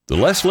The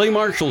Leslie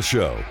Marshall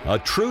Show, a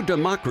true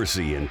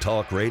democracy in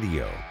talk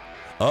radio.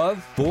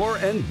 Of, for,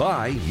 and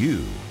by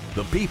you,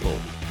 the people.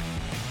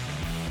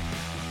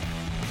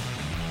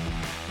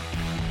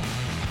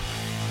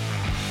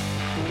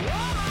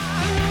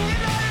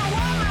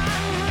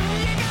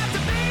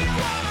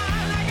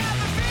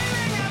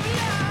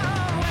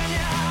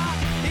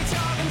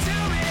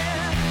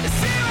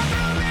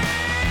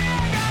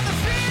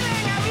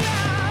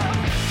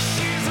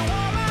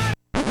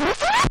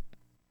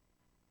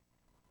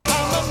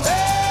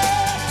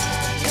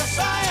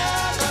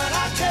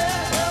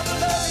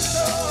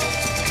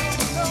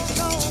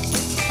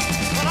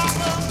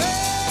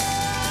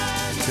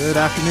 Good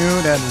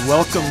afternoon and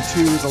welcome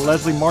to the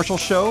Leslie Marshall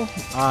Show.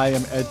 I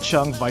am Ed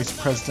Chung, Vice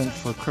President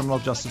for Criminal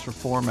Justice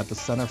Reform at the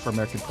Center for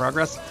American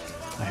Progress.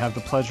 I have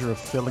the pleasure of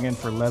filling in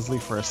for Leslie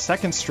for a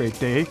second straight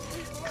day,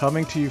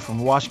 coming to you from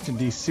Washington,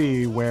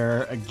 D.C.,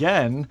 where,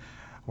 again,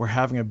 we're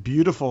having a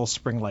beautiful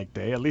spring-like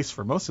day, at least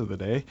for most of the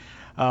day.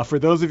 For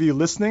those of you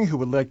listening who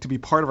would like to be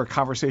part of our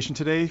conversation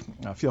today,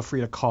 feel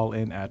free to call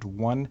in at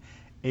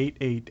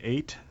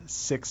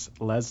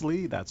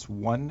 1-888-6-LESLIE. That's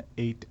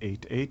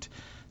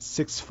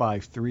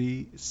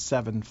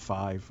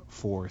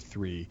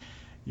 1-888-653-7543.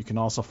 You can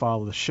also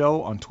follow the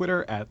show on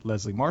Twitter at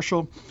Leslie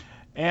Marshall,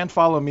 and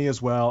follow me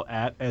as well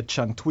at Ed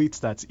Chung Tweets.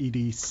 That's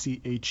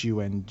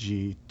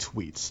EDCHUNG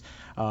Tweets.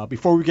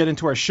 Before we get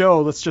into our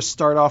show, let's just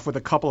start off with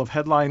a couple of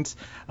headlines.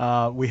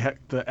 We have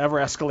the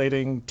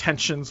ever-escalating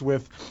tensions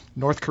with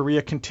North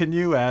Korea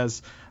continue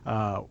as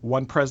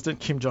one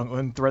president, Kim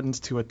Jong-un, threatens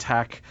to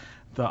attack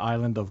the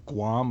island of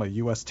Guam, a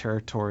U.S.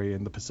 territory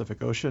in the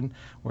Pacific Ocean,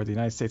 where the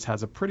United States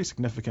has a pretty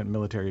significant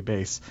military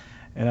base.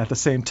 And at the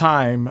same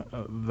time,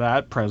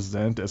 that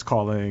president is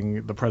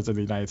calling the president of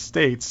the United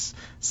States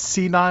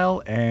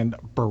senile and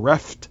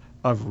bereft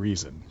of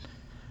reason.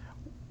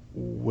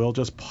 We'll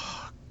just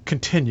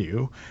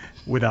continue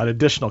without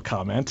additional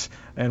comment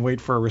and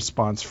wait for a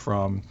response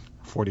from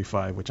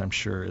 45, which I'm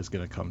sure is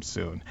going to come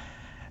soon.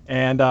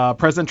 And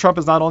President Trump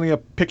is not only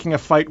picking a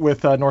fight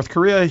with North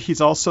Korea,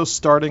 he's also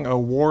starting a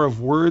war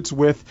of words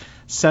with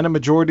Senate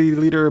Majority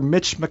Leader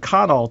Mitch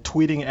McConnell,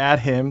 tweeting at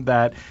him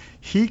that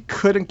he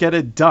couldn't get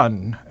it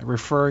done,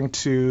 referring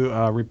to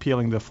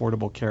repealing the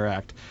Affordable Care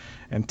Act,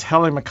 and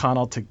telling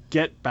McConnell to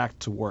get back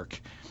to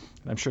work.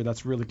 And I'm sure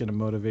that's really going to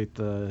motivate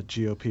the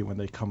GOP when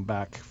they come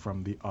back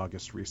from the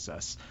August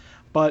recess.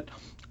 But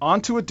on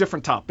to a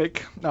different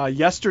topic.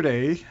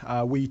 Yesterday,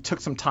 we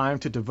took some time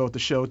to devote the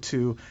show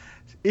to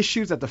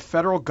issues that the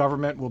federal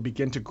government will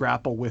begin to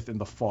grapple with in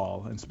the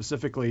fall, and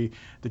specifically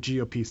the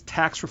GOP's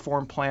tax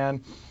reform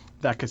plan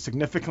that could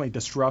significantly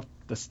disrupt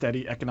the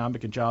steady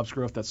economic and jobs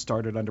growth that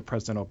started under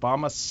President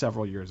Obama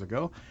several years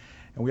ago.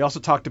 And we also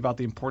talked about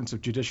the importance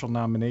of judicial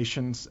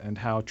nominations and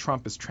how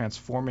Trump is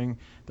transforming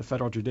the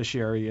federal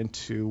judiciary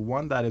into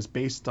one that is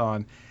based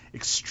on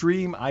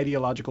extreme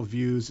ideological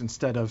views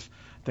instead of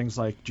things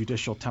like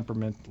judicial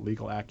temperament,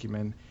 legal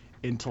acumen,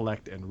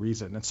 intellect, and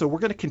reason. And so we're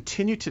going to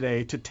continue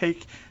today to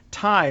take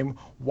time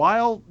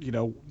while,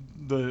 the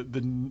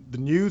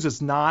news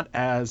is not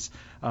as,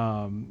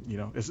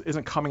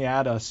 isn't coming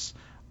at us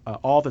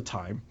all the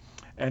time,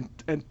 and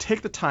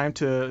take the time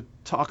to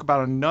talk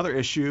about another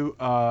issue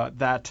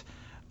that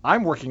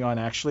I'm working on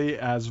actually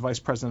as Vice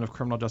President of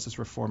Criminal Justice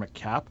Reform at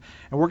CAP.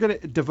 And we're going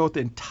to devote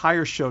the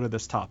entire show to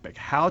this topic: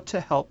 how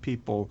to help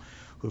people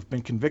who have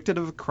been convicted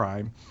of a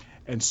crime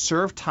and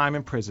serve time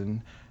in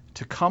prison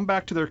to come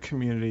back to their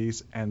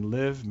communities and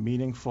live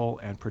meaningful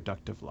and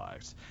productive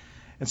lives.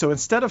 And so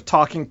instead of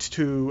talking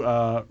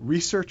to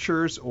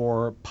researchers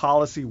or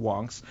policy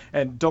wonks,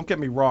 and don't get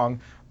me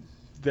wrong,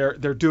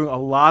 they're doing a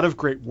lot of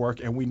great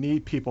work, and we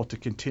need people to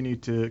continue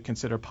to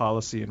consider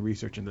policy and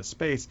research in this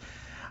space,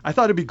 I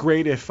thought it'd be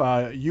great if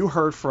you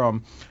heard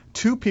from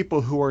two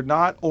people who are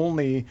not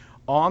only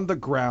on the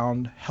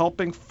ground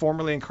helping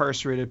formerly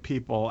incarcerated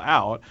people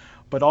out,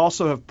 but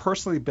also have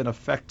personally been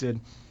affected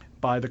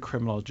by the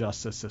criminal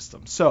justice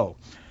system. So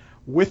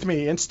with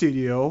me in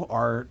studio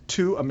are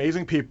two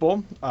amazing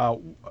people.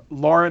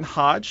 Laurin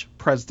Hodge,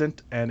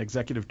 President and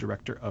Executive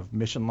Director of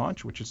Mission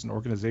Launch, which is an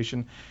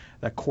organization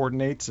that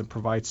coordinates and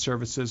provides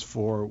services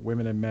for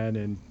women and men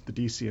in the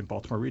DC and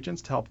Baltimore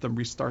regions to help them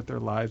restart their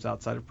lives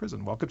outside of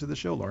prison. Welcome to the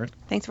show, Laurin.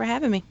 Thanks for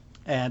having me.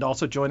 And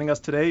also joining us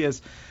today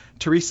is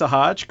Teresa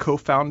Hodge,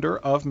 co-founder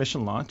of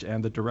Mission Launch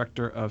and the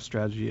Director of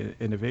Strategy and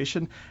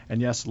Innovation. And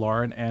yes,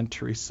 Laurin and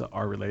Teresa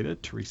are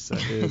related. Teresa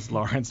is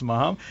Laurin's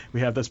mom.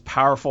 We have this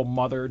powerful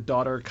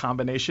mother-daughter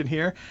combination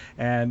here,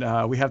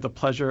 and we have the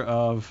pleasure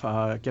of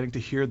getting to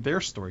hear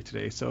their story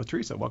today. So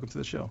Teresa, welcome to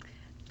the show.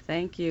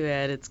 Thank you,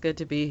 Ed. It's good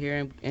to be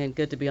here and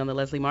good to be on the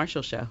Leslie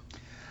Marshall Show.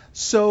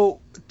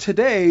 So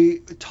today,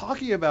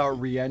 talking about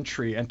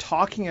reentry and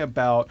talking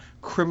about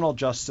criminal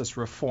justice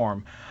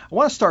reform, I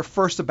want to start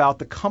first about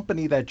the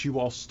company that you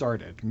all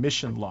started,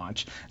 Mission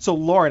Launch. So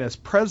Laurin, as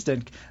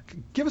president,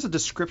 give us a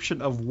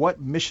description of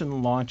what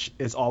Mission Launch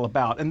is all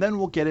about, and then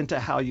we'll get into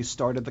how you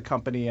started the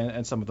company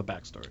and some of the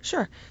backstory.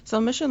 Sure.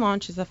 So Mission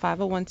Launch is a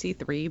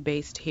 501c3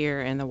 based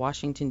here in the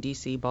Washington,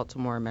 D.C.,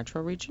 Baltimore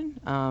metro region.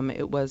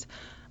 It was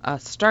We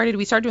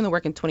started doing the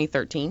work in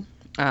 2013.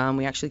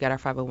 We actually got our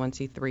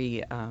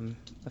 501c3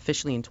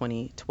 officially in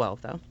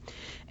 2012, though.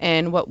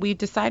 And what we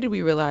decided,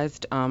 we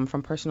realized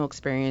from personal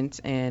experience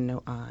and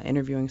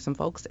interviewing some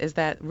folks, is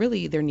that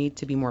really there need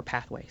to be more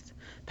pathways.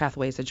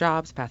 Pathways to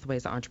jobs,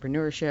 pathways to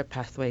entrepreneurship,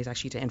 pathways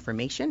actually to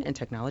information and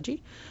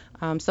technology.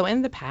 So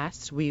in the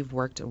past, we've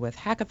worked with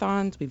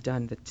hackathons, we've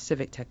done the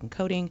civic tech and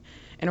coding,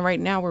 and right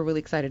now we're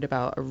really excited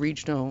about a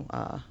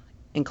regional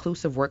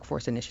inclusive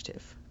workforce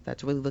initiative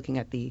that's really looking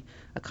at the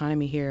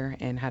economy here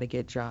and how to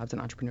get jobs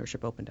and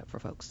entrepreneurship opened up for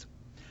folks.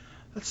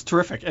 That's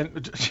terrific.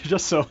 And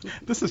just so,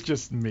 this is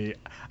just me.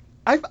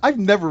 I've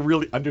never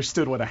really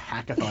understood what a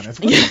hackathon is.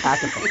 What's a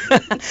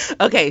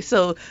hackathon? Okay,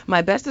 so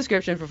my best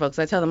description for folks,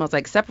 I tell them, I was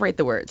like, separate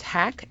the words,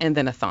 hack and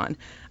then a thon.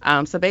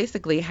 So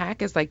basically,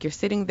 hack is like you're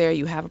sitting there,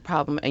 you have a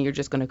problem, and you're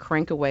just going to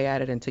crank away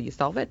at it until you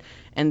solve it.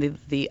 And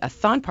the a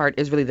thon part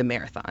is really the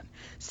marathon.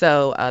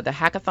 So the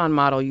hackathon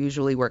model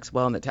usually works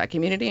well in the tech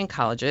community and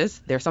colleges.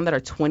 There are some that are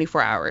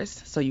 24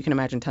 hours, so you can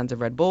imagine tons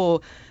of Red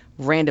Bull,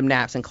 random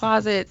naps in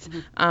closets,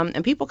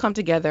 and people come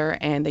together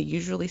and they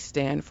usually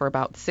stand for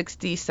about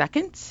 60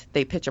 seconds.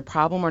 They pitch a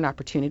problem or an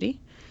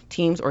opportunity.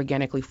 Teams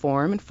organically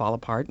form and fall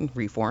apart and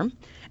reform,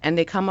 and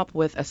they come up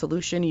with a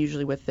solution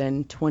usually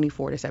within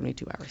 24 to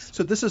 72 hours.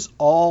 So this is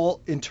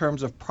all in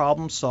terms of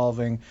problem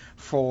solving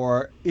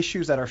for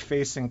issues that are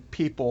facing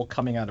people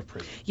coming out of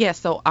prison. Yeah,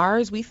 so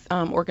ours, we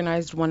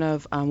organized one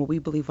of what we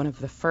believe one of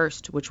the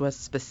first, which was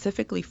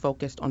specifically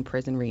focused on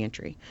prison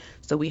reentry.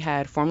 So we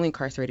had formerly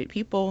incarcerated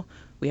people,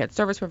 we had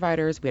service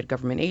providers, we had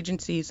government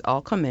agencies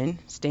all come in,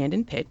 stand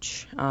and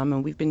pitch,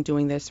 and we've been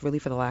doing this really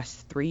for the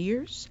last 3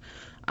 years.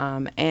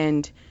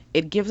 And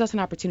it gives us an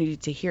opportunity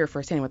to hear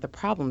firsthand what the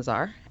problems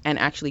are and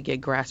actually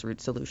get grassroots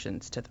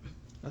solutions to them.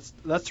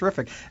 That's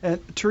terrific.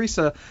 And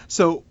Teresa,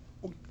 so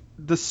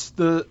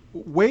the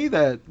way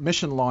that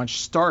Mission Launch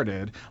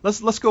started,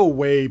 let's go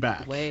way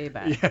back. Way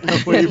back.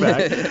 Yeah, way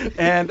back.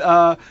 And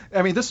I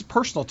mean, this is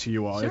personal to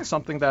you all. Sure. It's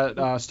something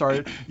that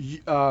started.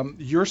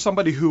 You're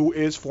somebody who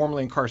is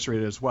formerly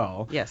incarcerated as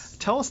well. Yes.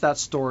 Tell us that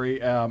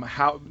story.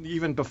 How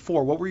even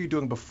before, what were you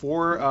doing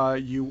before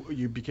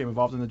you became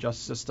involved in the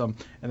justice system,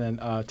 and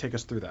then take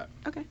us through that.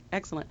 Okay,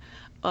 excellent.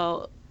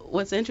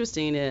 What's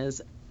interesting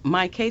is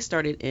my case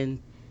started in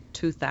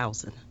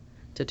 2000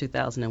 to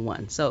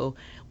 2001. So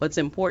what's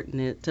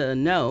important to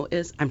know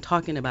is I'm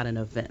talking about an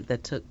event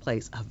that took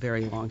place a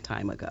very long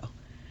time ago.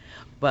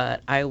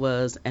 But I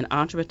was an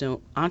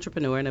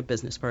entrepreneur and a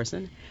business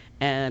person,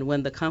 and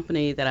when the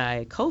company that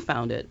I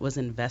co-founded was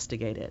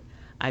investigated,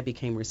 I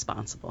became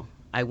responsible.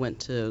 I went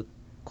to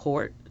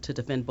court to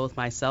defend both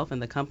myself and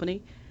the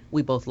company.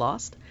 We both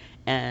lost,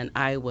 and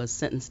I was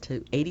sentenced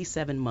to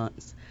 87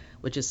 months,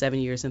 which is 7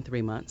 years and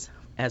 3 months,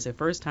 as a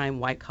first-time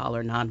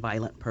white-collar,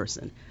 nonviolent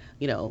person.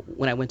 You know,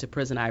 when I went to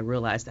prison, I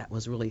realized that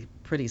was really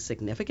pretty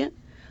significant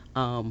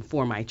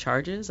for my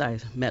charges. I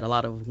met a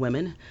lot of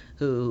women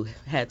who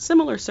had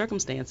similar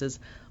circumstances,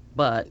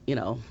 but, you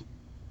know,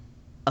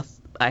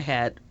 they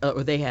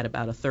had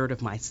about a third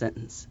of my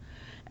sentence.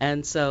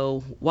 And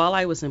so while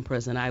I was in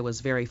prison, I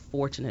was very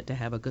fortunate to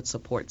have a good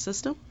support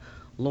system.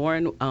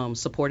 Laurin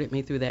supported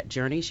me through that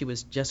journey. She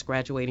was just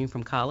graduating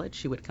from college.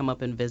 She would come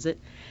up and visit.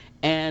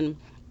 And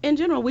in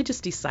general, we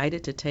just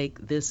decided to take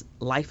this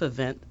life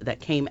event that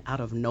came out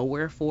of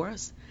nowhere for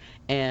us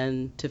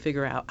and to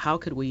figure out how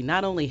could we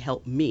not only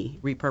help me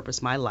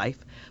repurpose my life,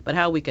 but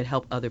how we could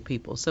help other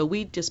people. So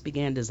we just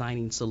began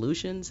designing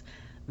solutions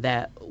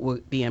that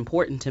would be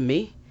important to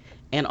me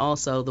and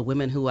also the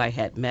women who I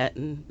had met,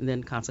 and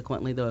then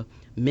consequently the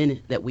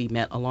men that we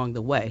met along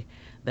the way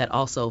that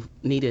also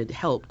needed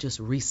help just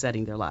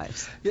resetting their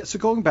lives. Yeah, so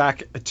going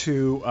back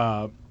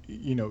to,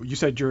 you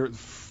said your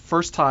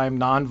first time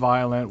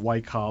nonviolent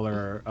white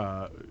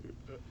collar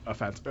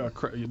offense,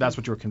 that's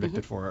what you were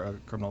convicted for, a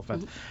criminal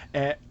offense.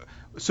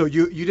 So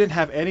you didn't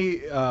have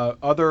any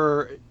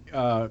other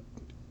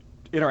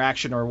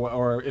interaction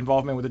or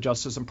involvement with the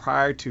justice system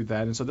prior to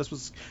that, and so this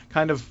was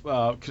kind of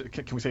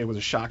can we say it was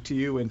a shock to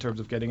you in terms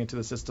of getting into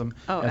the system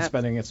and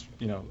spending a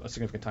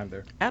significant time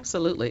there?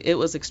 Absolutely. It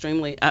was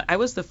extremely I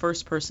was the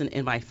first person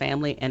in my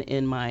family and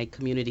in my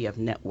community of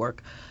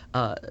network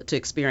to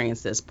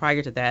experience this.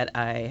 Prior to that,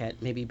 I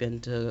had maybe been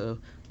to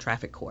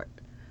traffic court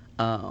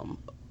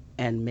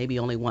and maybe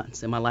only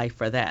once in my life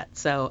for that.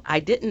 So I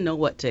didn't know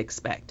what to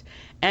expect.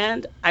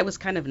 And I was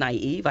kind of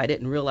naive. I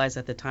didn't realize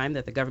at the time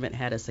that the government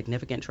had a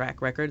significant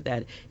track record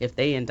that if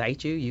they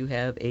indict you, you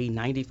have a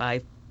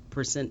 95%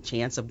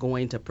 chance of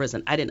going to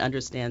prison. I didn't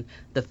understand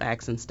the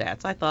facts and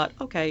stats. I thought,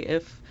 okay,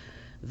 if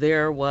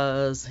there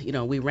was,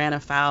 we ran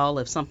afoul,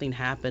 if something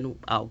happened,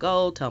 I'll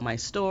go, tell my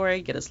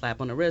story, get a slap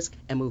on the wrist,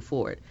 and move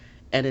forward.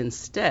 And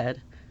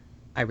instead,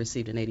 I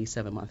received an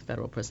 87-month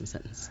federal prison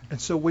sentence.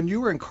 And so when you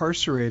were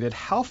incarcerated,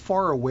 how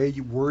far away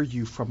were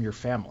you from your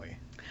family?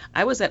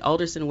 I was at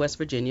Alderson, West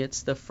Virginia.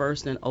 It's the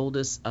first and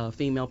oldest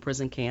female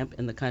prison camp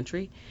in the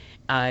country.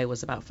 I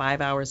was about 5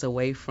 hours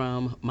away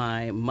from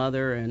my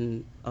mother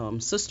and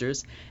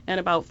sisters, and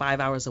about 5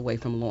 hours away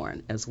from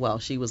Laurin as well.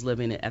 She was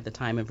living at the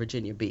time in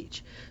Virginia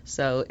Beach.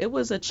 So it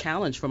was a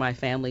challenge for my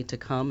family to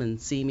come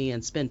and see me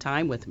and spend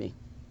time with me.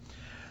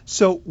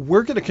 So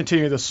we're going to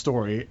continue this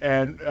story,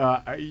 and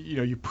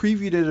you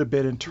previewed it a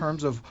bit in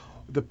terms of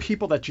the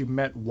people that you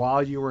met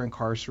while you were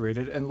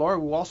incarcerated. And Laura,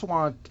 we also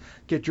want to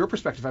get your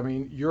perspective. I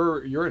mean,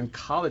 you're in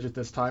college at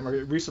this time,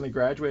 or recently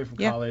graduated from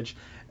college,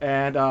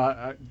 and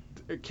I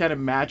can't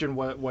imagine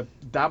what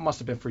that must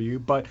have been for you.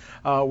 But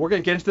we're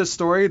going to get into this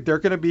story. They're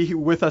going to be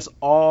with us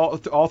all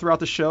throughout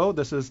the show.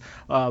 This is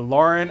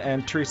Laurin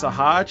and Teresa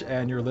Hodge,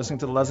 and you're listening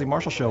to The Leslie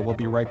Marshall Show. We'll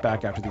be right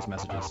back after these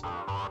messages.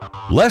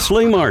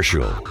 Leslie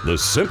Marshall, the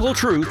simple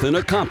truth in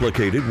a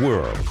complicated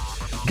world.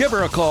 Give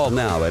her a call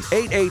now at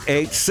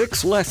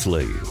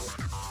 888-6-LESLIE.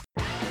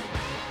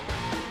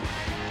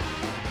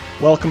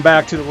 Welcome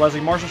back to the Leslie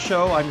Marshall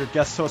Show. I'm your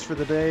guest host for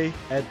the day,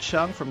 Ed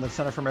Chung from the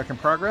Center for American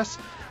Progress.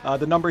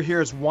 The number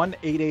here is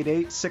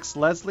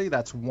 1-888-6-LESLIE.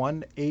 That's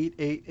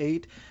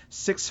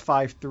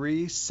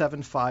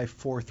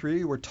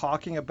 1-888-653-7543. We're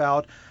talking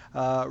about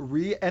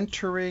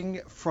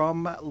reentering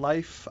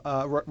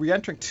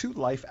to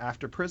life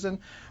after prison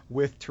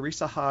with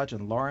Teresa Hodge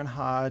and Laurin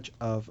Hodge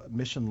of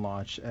Mission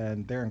Launch,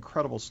 and their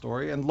incredible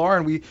story. And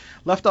Laurin, we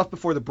left off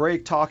before the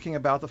break talking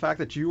about the fact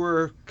that you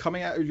were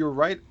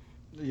right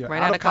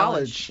out of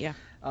college. Yeah.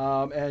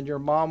 And your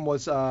mom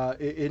was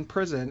in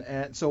prison.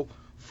 And so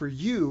for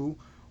you,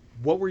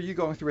 what were you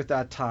going through at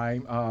that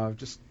time?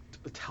 Just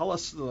tell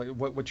us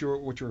what you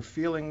were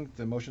feeling,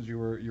 the emotions you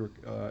were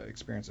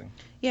experiencing.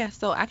 Yeah,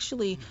 so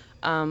actually,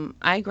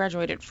 I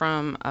graduated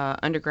from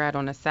undergrad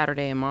on a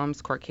Saturday, and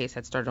Mom's court case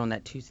had started on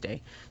that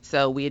Tuesday.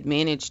 So we had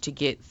managed to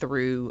get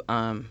through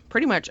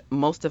pretty much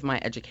most of my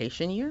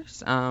education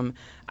years.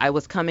 I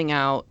was coming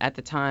out at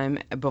the time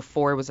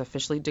before it was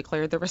officially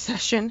declared the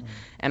recession,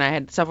 and I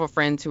had several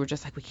friends who were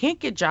just like, we can't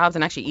get jobs,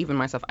 and actually even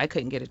myself, I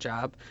couldn't get a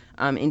job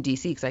in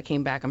D.C. because I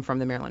came back. I'm from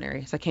the Maryland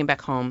area, so I came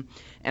back home,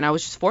 and I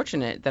was just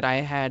fortunate that I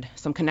had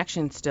some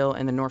connections still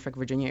in the Norfolk,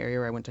 Virginia area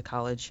where I went to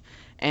college,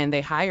 and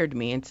they hired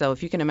me. And so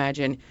if you can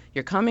imagine,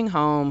 you're coming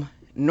home.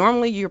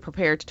 Normally, you're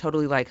prepared to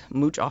totally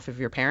mooch off of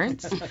your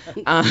parents,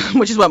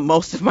 which is what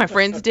most of my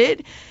friends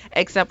did,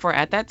 except for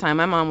at that time,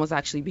 my mom was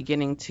actually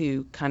beginning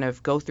to kind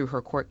of go through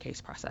her court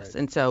case process. Right.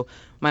 And so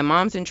my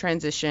mom's in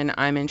transition,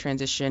 I'm in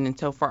transition, and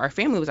so for our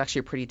family, it was actually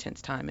a pretty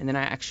tense time. And then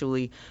I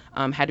actually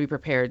had to be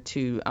prepared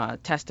to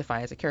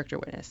testify as a character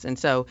witness. And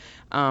so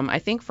I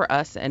think for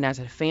us and as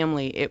a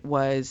family, it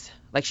was,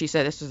 like she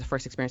said, this was the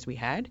first experience we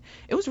had.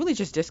 It was really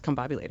just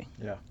discombobulating.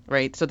 Yeah.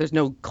 Right? So there's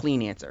no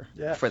clean answer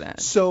for that.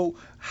 So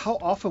how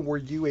often were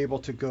you able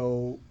to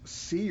go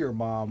see your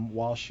mom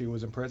while she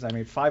was in prison? I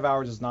mean, 5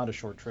 hours is not a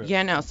short trip.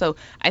 Yeah, no. So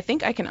I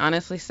think I can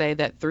honestly say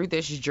that through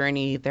this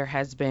journey, there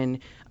has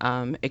been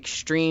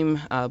extreme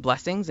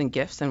blessings and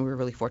gifts, and we were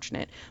really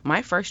fortunate.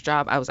 My first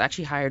job, I was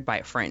actually hired by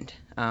a friend.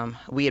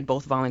 We had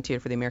both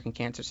volunteered for the American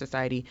Cancer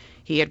Society.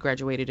 He had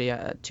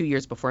graduated 2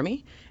 years before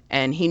me,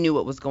 and he knew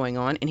what was going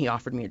on, and he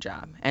offered me a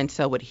job. And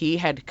so what he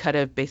had kind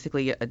of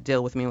basically a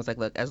deal with me was like,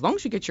 look, as long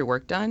as you get your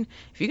work done,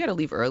 if you got to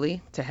leave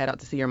early to head out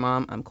to see your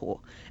mom, I'm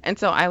cool. And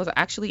so I was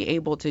actually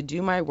able to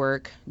do my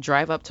work,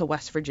 drive up to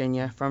West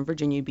Virginia from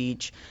Virginia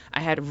Beach.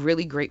 I had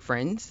really great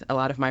friends. A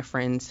lot of my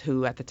friends,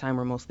 who at the time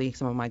were mostly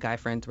some of my guy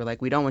friends, were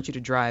like, we don't want you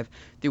to drive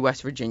through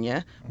West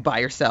Virginia by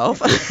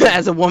yourself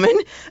as a woman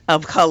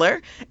of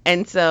color.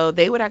 And so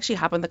they would actually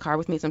hop in the car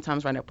with me,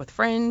 sometimes ride up with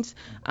friends.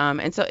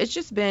 And so it's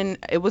just been,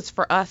 it was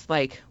for us,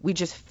 like, we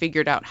just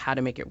figured out how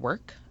to make it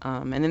work.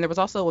 And then there was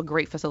also a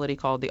great facility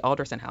called the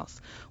Alderson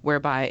House,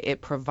 whereby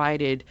it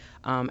provided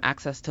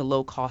access to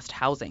low-cost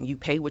housing. You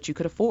pay what you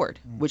could afford,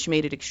 which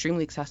made it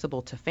extremely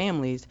accessible to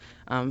families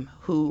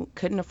who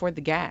couldn't afford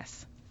the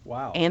gas.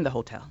 Wow. And the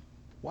hotel.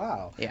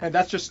 Wow. Yeah. And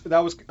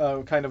that was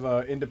kind of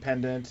an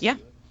independent. Yeah.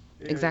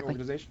 Exactly.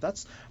 Organization.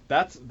 That's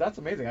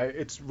amazing.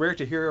 It's rare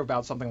to hear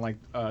about something like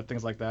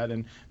things like that,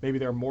 and maybe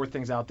there are more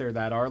things out there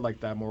that are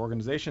like that, more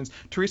organizations.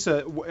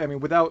 Teresa, I mean,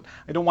 I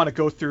don't want to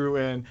go through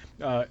and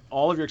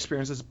all of your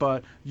experiences,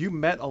 but you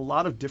met a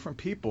lot of different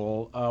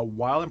people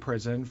while in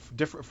prison,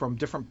 from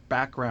different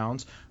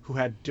backgrounds, who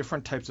had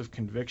different types of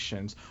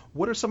convictions.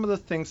 What are some of the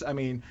things? I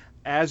mean,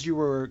 as you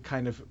were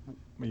kind of,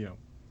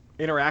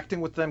 interacting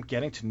with them,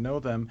 getting to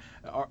know them,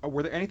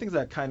 were there any things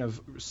that kind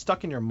of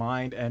stuck in your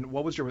mind, and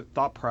what was your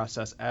thought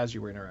process as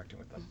you were interacting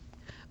with them?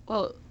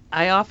 Well,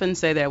 I often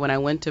say that when I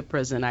went to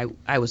prison,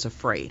 I was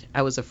afraid.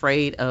 I was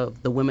afraid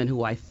of the women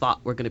who I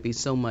thought were going to be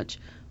so much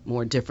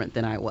more different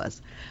than I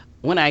was.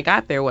 When I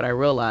got there, what I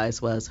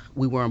realized was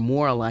we were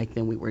more alike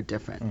than we were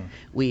different.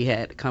 We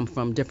had come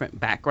from different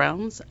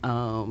backgrounds,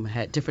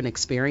 had different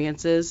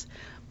experiences,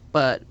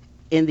 but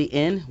in the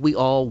end, we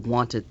all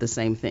wanted the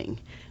same thing.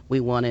 We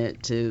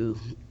wanted to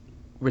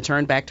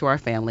return back to our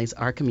families,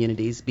 our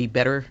communities, be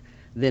better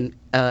than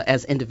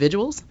as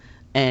individuals,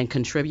 and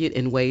contribute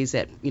in ways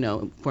that,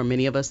 for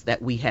many of us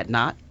that we had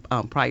not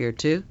prior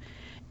to.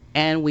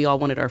 and we all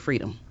wanted our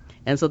freedom.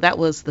 And so that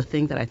was the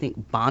thing that I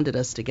think bonded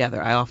us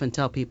together. I often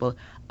tell people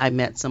I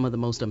met some of the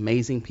most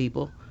amazing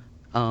people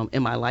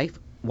in my life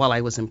while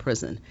I was in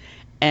prison.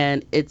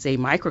 And it's a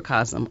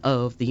microcosm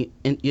of the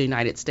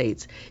United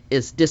States.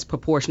 It's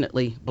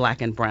disproportionately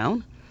black and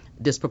brown,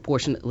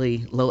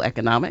 disproportionately low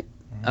economic,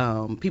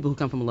 people who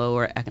come from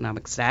lower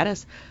economic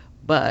status.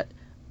 But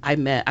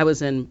I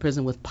was in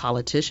prison with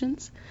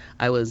politicians.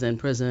 I was in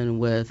prison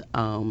with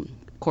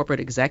corporate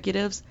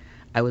executives.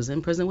 I was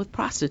in prison with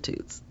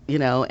prostitutes,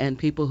 and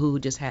people who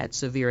just had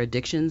severe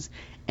addictions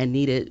and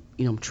needed,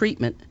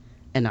 treatment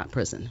and not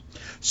prison.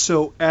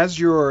 So as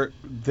you're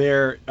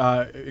there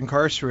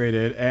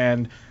incarcerated,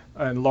 and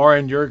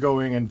Laurin, you're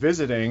going and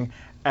visiting,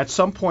 at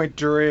some point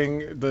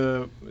during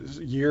the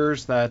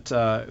years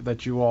that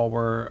you all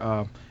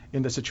were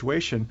in the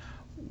situation,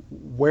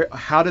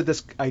 how did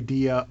this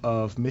idea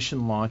of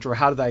mission launch, or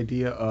how did the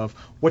idea of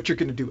what you're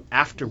going to do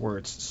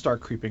afterwards start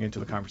creeping into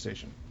the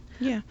conversation?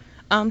 Yeah.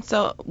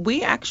 So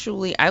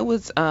I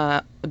was,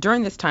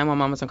 during this time while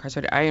Mom was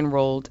incarcerated, I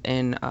enrolled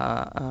in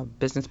a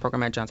business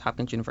program at Johns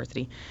Hopkins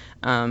University.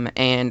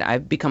 And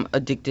I've become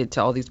addicted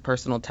to all these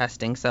personal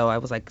testing. So I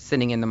was like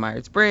sitting in the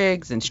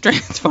Myers-Briggs and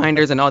Strengths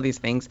Finders and all these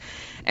things.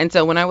 And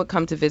so when I would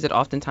come to visit,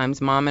 oftentimes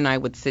Mom and I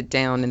would sit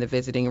down in the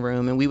visiting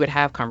room and we would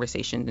have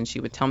conversations, and she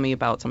would tell me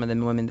about some of the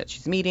women that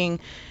she's meeting,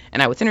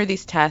 and I would send her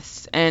these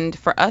tests. And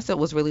for us, it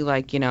was really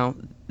like,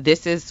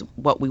 this is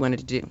what we wanted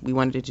to do. We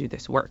wanted to do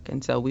this work.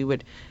 And so we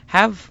would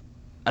have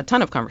a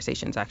ton of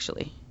conversations,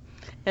 actually.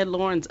 And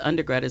Laurin's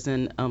undergrad is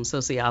in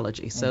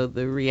sociology. So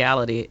the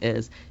reality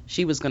is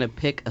she was going to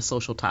pick a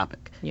social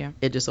topic. Yeah.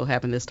 It just so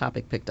happened this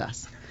topic picked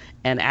us.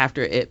 And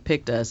after it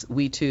picked us,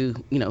 we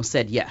too,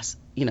 said yes,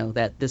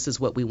 that this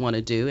is what we want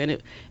to do.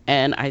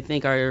 And I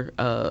think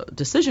our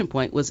decision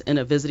point was in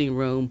a visiting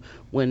room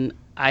when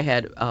I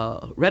had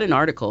read an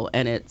article,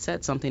 and it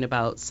said something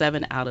about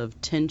 7 out of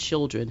 10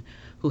 children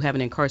who have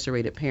an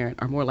incarcerated parent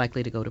are more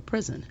likely to go to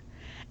prison.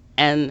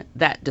 And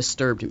that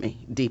disturbed me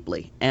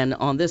deeply. And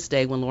on this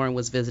day when Laurin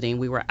was visiting,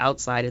 we were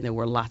outside and there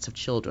were lots of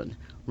children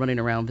running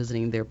around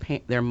visiting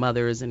their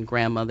mothers and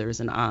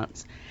grandmothers and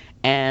aunts.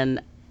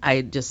 And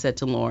I just said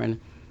to Laurin,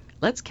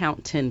 let's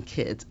count 10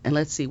 kids and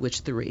let's see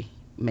which 3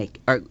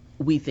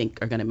 we think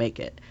are going to make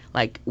it.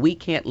 Like, we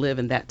can't live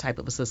in that type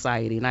of a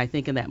society. And I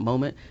think in that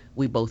moment,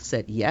 we both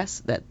said yes,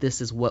 that this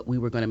is what we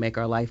were going to make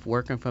our life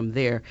work. And from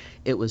there,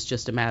 it was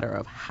just a matter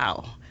of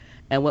how.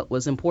 And what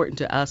was important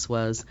to us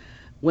was,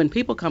 when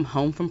people come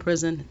home from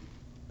prison,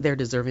 they're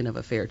deserving of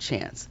a fair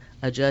chance.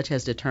 A judge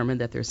has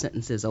determined that their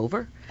sentence is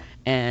over,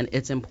 and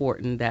it's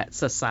important that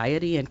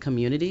society and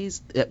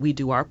communities, that we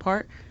do our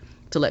part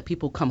to let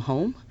people come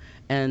home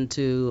and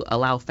to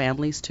allow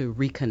families to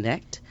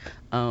reconnect.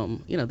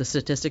 The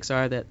statistics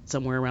are that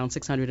somewhere around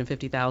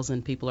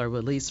 650,000 people are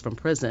released from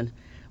prison,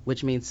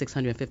 which means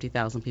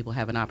 650,000 people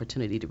have an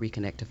opportunity to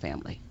reconnect to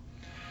family.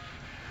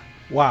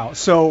 Wow.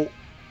 So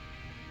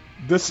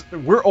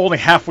we're only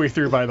halfway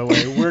through, by the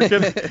way. We're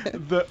gonna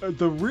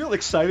the real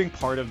exciting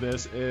part of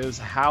this is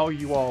how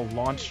you all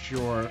launched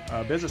your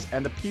business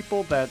and the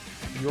people that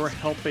you're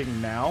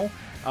helping now.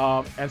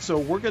 And so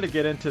we're going to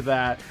get into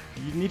that.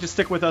 You need to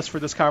stick with us for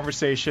this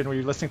conversation. When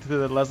you're listening to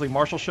the Leslie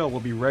Marshall Show, we'll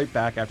be right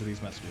back after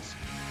these messages.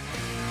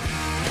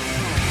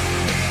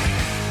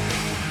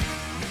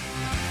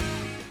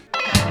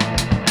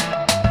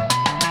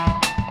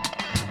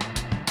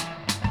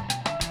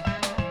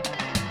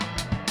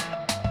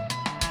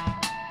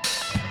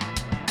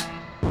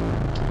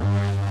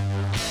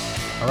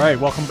 All right,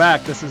 welcome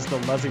back. This is the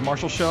Leslie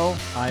Marshall Show.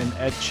 I'm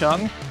Ed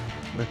Chung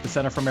with the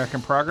Center for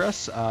American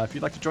Progress. If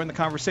you'd like to join the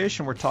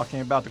conversation, we're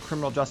talking about the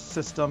criminal justice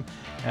system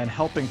and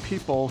helping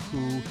people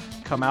who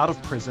come out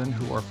of prison,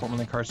 who are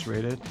formerly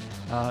incarcerated,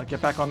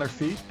 get back on their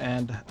feet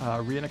and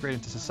reintegrate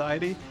into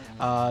society.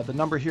 The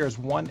number here is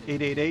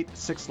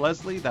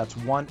 1-888-6-LESLIE. That's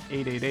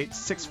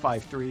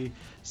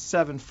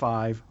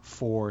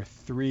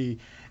 1-888-653-7543.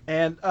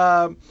 And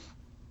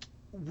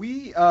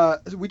we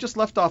just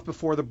left off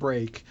before the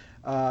break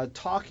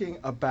talking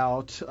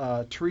about,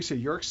 Teresa,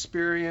 your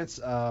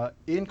experience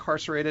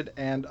incarcerated,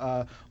 and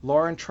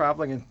Laurin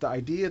traveling, and the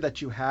idea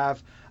that you had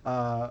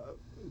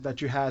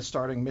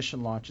starting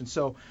Mission Launch. And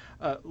so,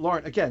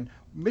 Laurin, again,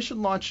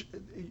 Mission Launch,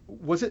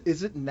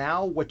 is it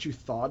now what you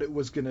thought it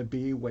was going to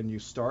be when you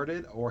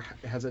started, or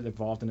has it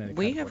evolved in any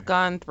We kind of have way?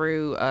 gone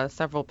through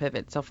several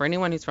pivots. So for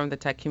anyone who's from the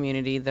tech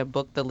community, the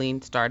book, The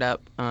Lean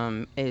Startup,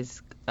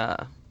 is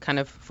kind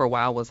of for a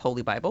while was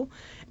Holy Bible.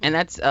 And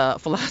that's a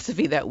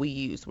philosophy that we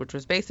use, which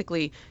was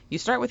basically you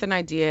start with an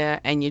idea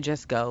and you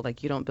just go.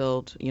 Like, you don't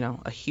build,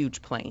 a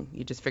huge plane.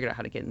 You just figure out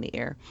how to get in the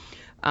air.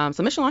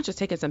 So Mission Launch has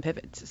taken some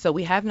pivots. So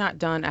we have not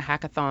done a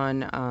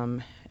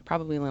hackathon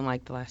probably in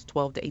like the last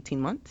 12 to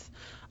 18 months.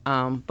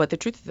 But the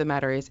truth of the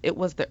matter is, it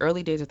was the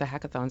early days of the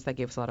hackathons that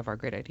gave us a lot of our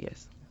great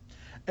ideas.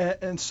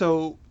 And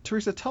so,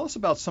 Teresa, tell us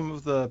about some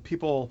of the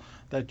people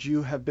that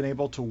you have been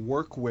able to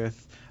work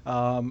with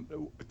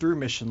through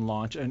Mission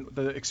Launch and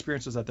the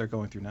experiences that they're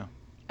going through now.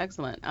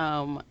 Excellent.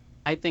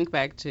 I think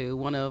back to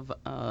one of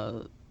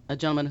a a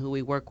gentleman who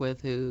we work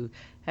with who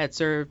had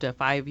served a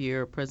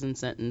 5-year prison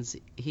sentence.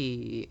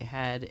 He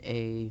had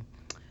a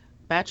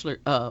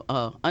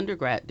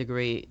undergrad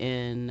degree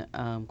in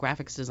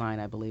graphics design,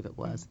 I believe it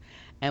was.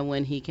 And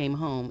when he came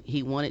home,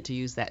 he wanted to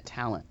use that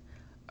talent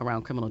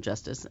around criminal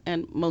justice,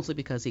 and mostly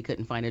because he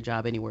couldn't find a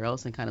job anywhere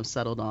else and kind of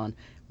settled on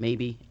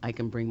maybe I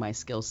can bring my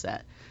skill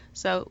set.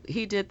 So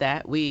he did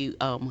that. We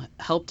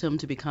helped him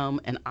to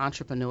become an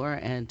entrepreneur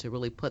and to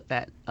really put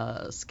that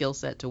skill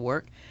set to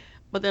work.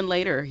 But then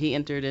later he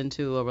entered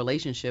into a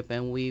relationship,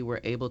 and we were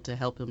able to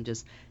help him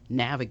just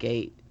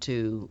navigate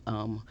to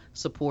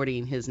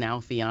supporting his now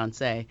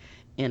fiance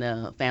in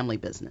a family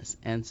business.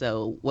 And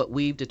so what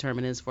we've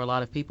determined is for a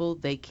lot of people,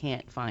 they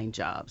can't find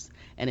jobs.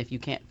 And if you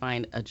can't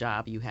find a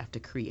job, you have to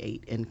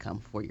create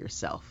income for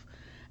yourself.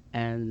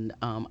 And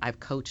I've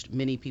coached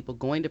many people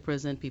going to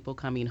prison, people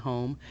coming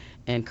home,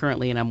 and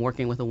currently, and I'm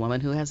working with a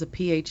woman who has a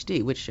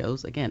PhD, which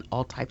shows, again,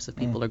 all types of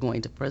people are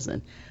going to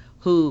prison,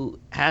 who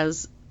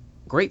has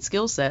great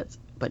skill sets,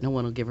 but no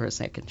one will give her a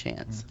second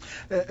chance.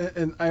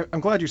 And I'm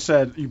glad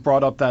you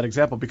brought up that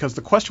example, because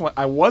the question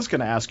I was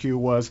going to ask you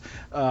was,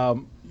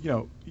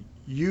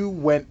 you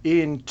went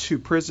into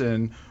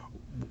prison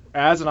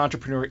as an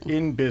entrepreneur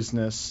in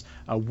business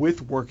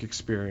with work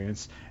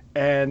experience.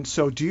 And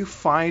so do you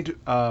find,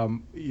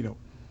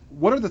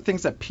 what are the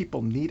things that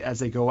people need as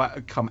they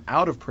come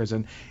out of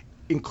prison,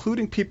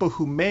 including people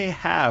who may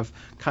have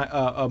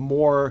a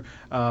more,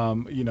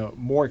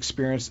 more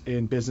experience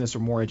in business or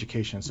more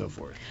education and so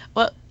forth?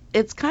 Well,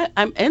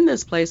 I'm in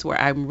this place where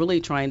I'm really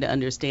trying to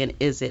understand,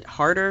 is it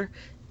harder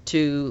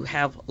to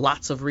have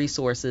lots of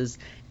resources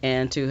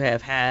and to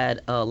have had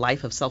a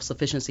life of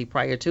self-sufficiency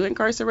prior to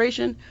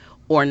incarceration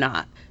or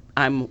not?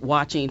 I'm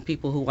watching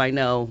people who I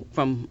know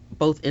from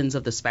both ends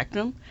of the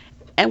spectrum,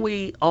 and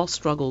we all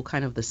struggle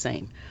kind of the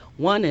same.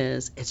 One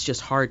is it's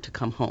just hard to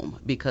come home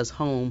because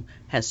home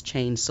has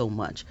changed so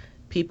much.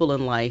 People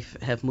in life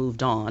have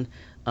moved on.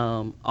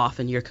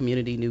 Often your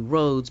community, new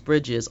roads,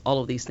 bridges, all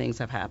of these things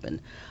have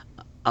happened.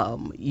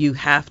 You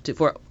have to,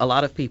 for a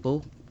lot of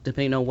people,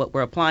 depending on what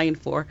we're applying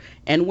for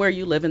and where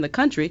you live in the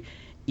country,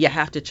 you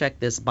have to check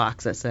this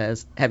box that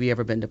says, have you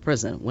ever been to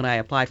prison? When I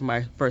applied for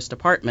my first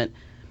apartment,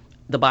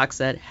 the box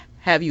said,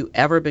 have you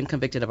ever been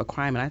convicted of a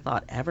crime? And I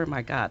thought, ever?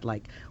 My God,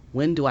 like,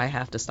 when do I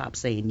have to stop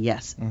saying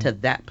yes to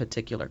that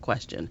particular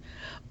question?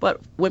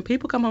 But when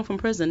people come home from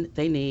prison,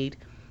 they need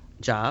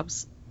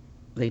jobs,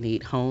 they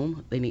need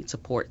home, they need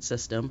support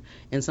system,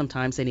 and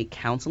sometimes they need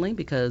counseling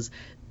because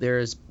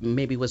there's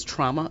maybe was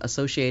trauma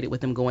associated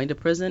with them going to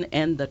prison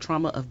and the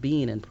trauma of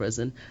being in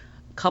prison,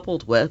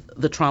 coupled with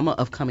the trauma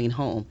of coming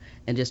home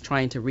and just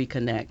trying to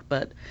reconnect.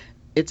 But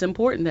it's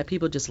important that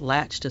people just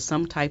latch to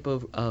some type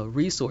of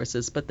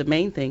resources, but the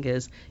main thing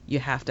is you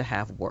have to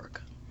have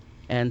work.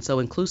 And so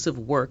inclusive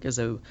work is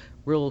a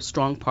real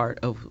strong part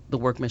of the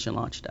work Mission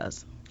Launch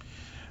does.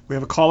 We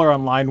have a caller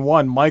on line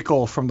 1,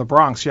 Michael from the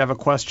Bronx. You have a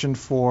question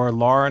for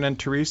Laurin and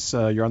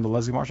Teresa. You're on the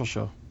Leslie Marshall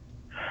Show.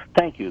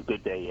 Thank you.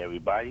 Good day,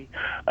 everybody.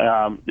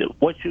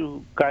 What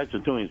you guys are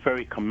doing is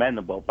very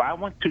commendable, but I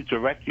want to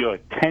direct your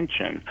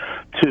attention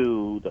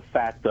to the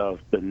fact of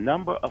the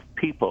number of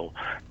people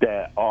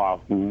that are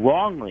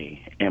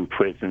wrongly in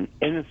prison,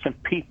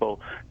 innocent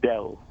people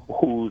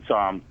whose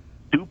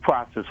due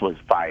process was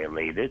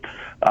violated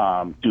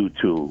due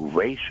to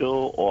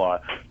racial or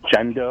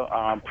gender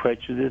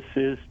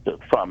prejudices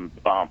from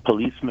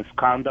police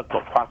misconduct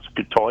or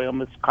prosecutorial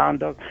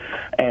misconduct.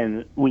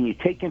 And when you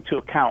take into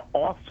account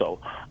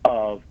also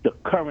of the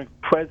current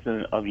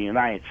president of the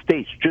United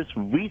States just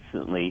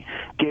recently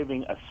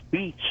giving a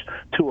speech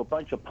to a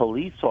bunch of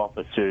police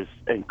officers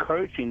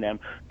encouraging them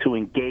to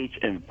engage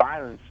in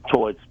violence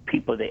towards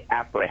people they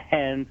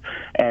apprehend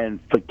and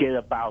forget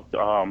about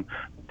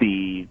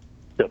the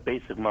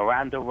basic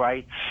Miranda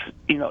rights,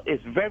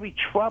 it's very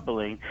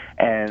troubling.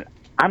 And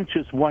I'm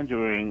just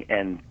wondering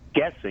and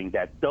guessing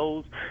that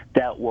those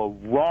that were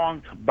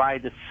wronged by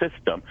the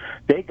system,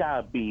 they got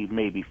to be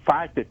maybe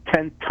 5 to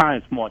 10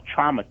 times more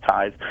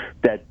traumatized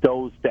than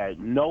those that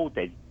know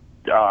that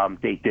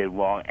they did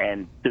wrong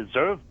and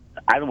deserve,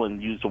 I don't want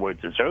to use the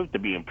word deserve to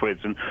be in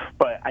prison,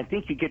 but I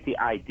think you get the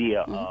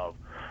idea of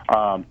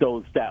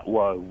those that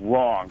were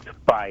wronged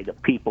by the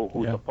people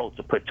who are supposed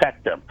to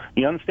protect them.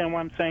 You understand what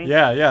I'm saying?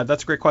 Yeah,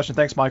 that's a great question.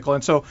 Thanks, Michael.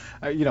 And so,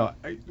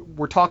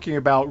 we're talking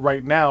about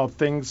right now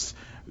things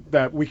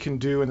that we can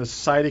do and the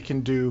society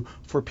can do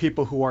for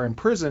people who are in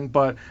prison,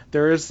 but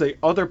there is the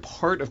other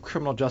part of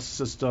criminal justice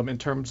system in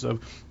terms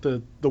of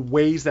the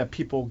ways that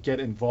people get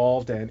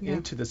involved and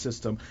into the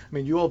system. I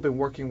mean, you all have been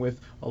working with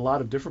a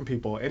lot of different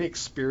people. Any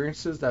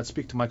experiences that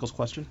speak to Michael's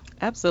question?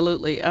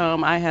 Absolutely.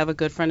 I have a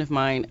good friend of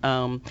mine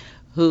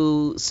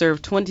who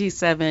served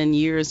 27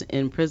 years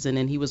in prison,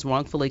 and he was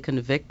wrongfully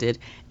convicted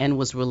and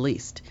was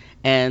released.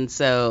 And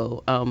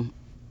so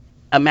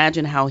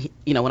imagine how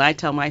when I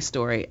tell my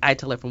story, I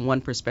tell it from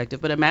one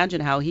perspective, but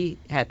imagine how he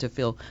had to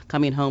feel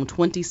coming home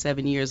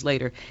 27 years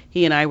later.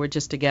 He and I were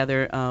just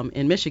together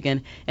in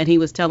Michigan, and he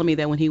was telling me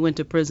that when he went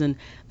to prison,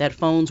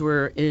 that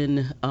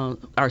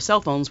our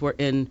cell phones were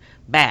in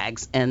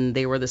bags, and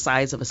they were the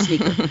size of a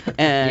sneaker.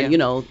 And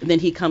then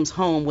he comes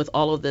home with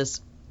all of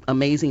this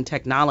amazing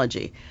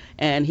technology,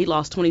 and he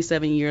lost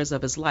 27 years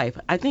of his life.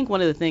 I think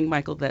one of the things,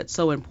 Michael, that's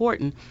so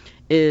important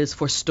is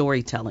for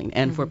storytelling,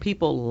 and for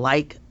people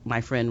like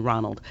my friend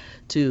Ronald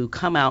to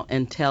come out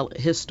and tell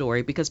his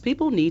story, because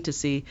people need to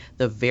see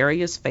the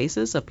various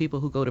faces of people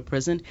who go to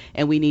prison,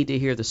 and we need to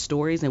hear the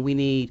stories, and we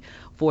need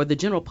for the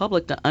general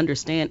public to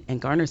understand and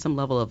garner some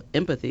level of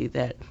empathy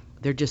that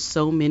there are just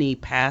so many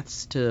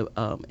paths to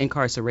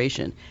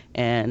incarceration,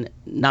 and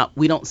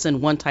we don't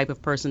send one type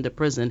of person to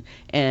prison,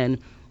 and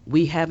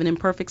we have an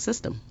imperfect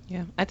system.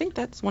 Yeah, I think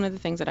that's one of the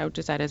things that I would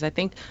just add is I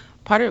think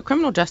part of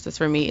criminal justice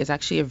for me is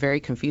actually a very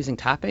confusing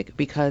topic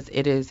because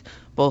it is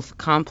both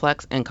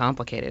complex and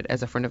complicated,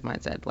 as a friend of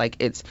mine said. Like,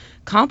 it's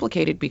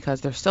complicated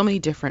because there's so many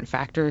different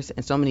factors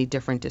and so many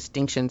different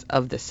distinctions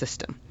of the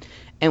system.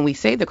 And we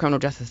say the criminal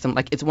justice system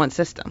like it's one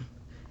system.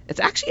 It's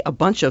actually a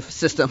bunch of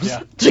systems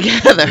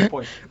together,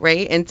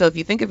 right? And so if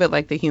you think of it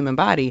like the human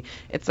body,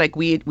 it's like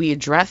we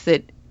address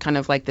it kind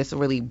of like this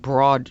really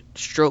broad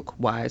stroke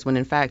wise, when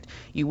in fact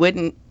you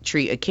wouldn't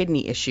treat a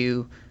kidney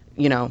issue,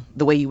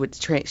 the way you would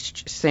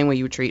same way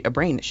you would treat a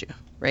brain issue,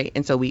 right?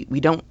 And so we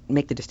don't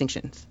make the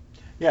distinctions.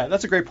 Yeah,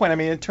 that's a great point. I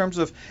mean, in terms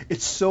of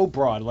it's so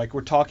broad, like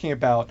we're talking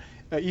about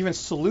even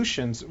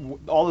solutions,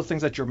 all the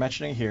things that you're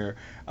mentioning here,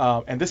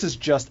 and this is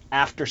just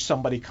after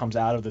somebody comes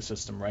out of the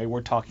system, right?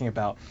 We're talking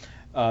about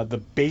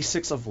the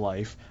basics of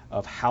life,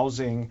 of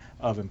housing,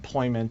 of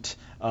employment,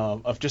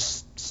 of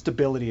just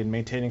stability and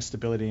maintaining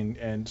stability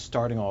and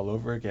starting all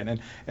over again.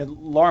 And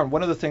Laurin,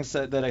 one of the things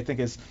that I think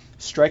is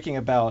striking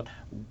about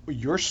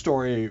your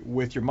story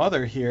with your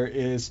mother here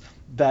is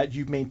that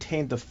you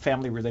maintained the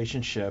family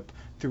relationship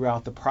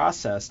throughout the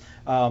process.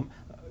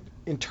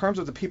 In terms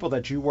of the people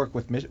that you work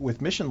with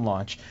Mission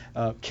Launch,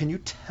 can you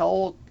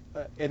tell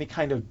any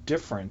kind of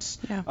difference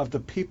of the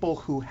people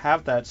who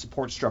have that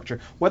support structure,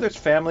 whether it's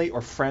family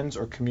or friends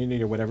or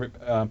community or whatever,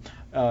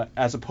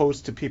 as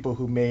opposed to people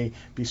who may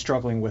be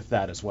struggling with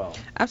that as well?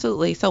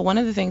 Absolutely. So one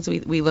of the things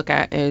we look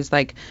at is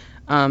like,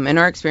 in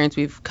our experience,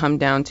 we've come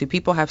down to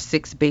people have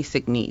 6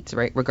 basic needs,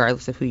 right,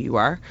 regardless of who you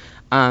are.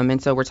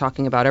 And so we're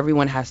talking about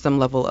everyone has some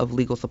level of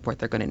legal support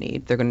they're going to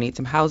need. They're going to need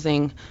some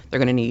housing. They're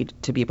going to need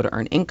to be able to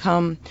earn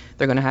income.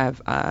 They're going to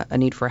have a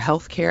need for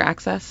health care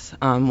access.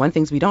 One of the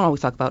things we don't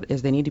always talk about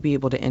is they need to be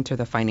able to enter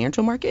the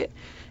financial market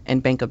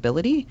and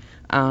bankability.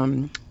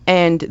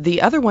 And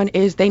the other one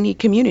is they need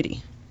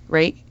community,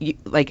 right?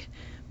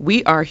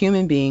 We are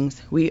human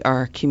beings. We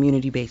are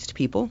community-based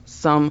people.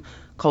 Some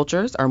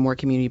cultures are more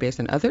community-based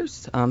than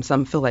others.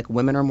 Some feel like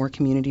women are more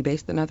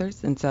community-based than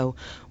others. And so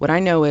what I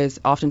know is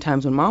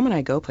oftentimes when Mom and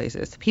I go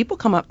places, people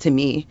come up to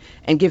me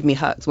and give me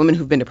hugs, women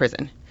who've been to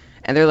prison.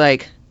 And they're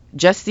like,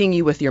 just seeing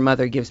you with your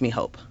mother gives me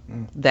hope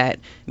that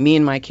me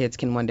and my kids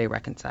can one day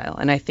reconcile.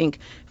 And I think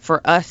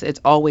for us, it's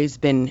always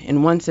been,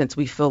 in one sense,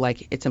 we feel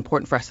like it's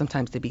important for us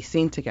sometimes to be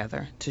seen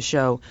together, to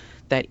show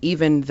that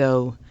even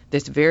though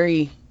this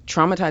very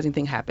traumatizing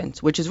thing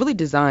happens, which is really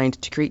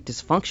designed to create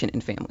dysfunction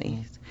in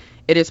families,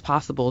 it is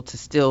possible to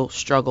still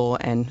struggle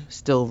and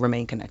still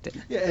remain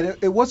connected. Yeah, and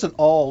it wasn't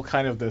all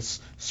kind of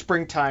this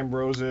springtime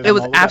roses. It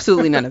was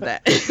absolutely none of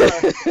that.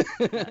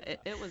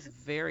 It was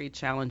very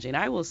challenging.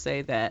 I will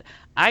say that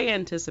I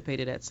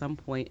anticipated at some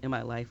point in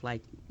my life,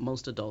 like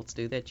most adults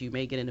do, that you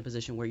may get in a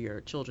position where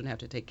your children have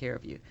to take care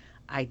of you.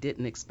 I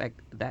didn't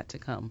expect that to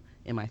come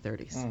in my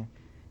 30s.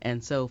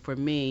 And so for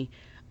me,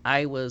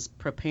 I was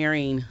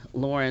preparing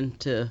Laurin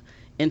to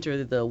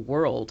enter the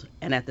world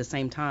and at the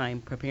same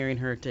time preparing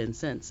her to, in a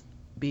sense,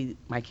 be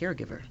my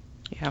caregiver.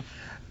 Yeah.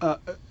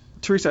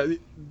 Teresa,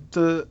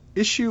 the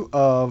issue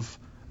of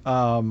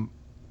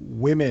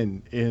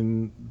women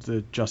in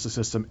the justice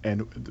system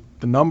and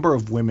the number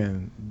of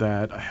women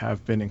that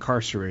have been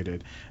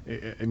incarcerated,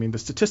 I mean, the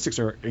statistics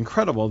are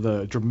incredible.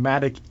 The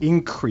dramatic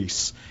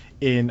increase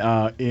in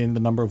the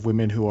number of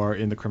women who are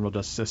in the criminal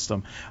justice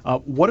system.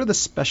 What are the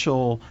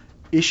special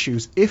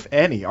issues, if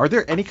any? Are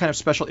there any kind of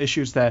special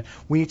issues that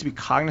we need to be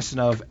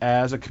cognizant of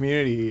as a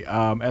community,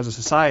 as a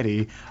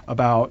society,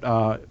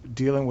 about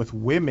dealing with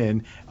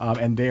women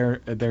and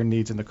their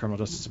needs in the criminal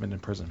justice system and in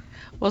prison?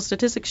 Well,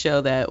 statistics show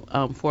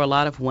that for a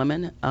lot of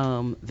women,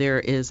 there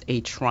is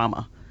a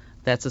trauma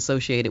that's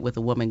associated with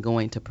a woman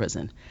going to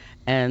prison.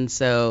 And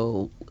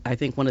so I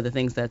think one of the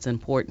things that's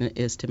important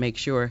is to make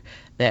sure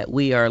that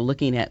we are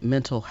looking at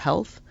mental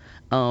health,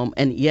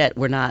 and yet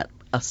we're not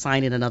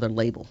assigning another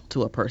label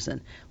to a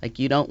person. Like,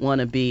 you don't want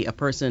to be a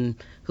person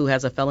who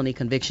has a felony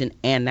conviction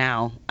and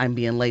now I'm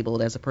being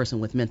labeled as a person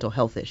with mental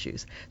health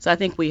issues. So I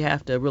think we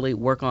have to really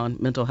work on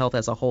mental health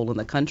as a whole in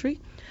the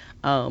country.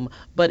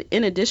 But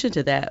in addition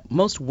to that,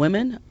 most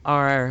women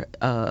are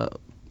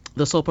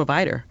the sole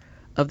provider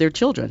of their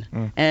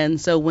children. And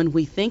so when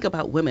we think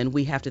about women,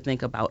 we have to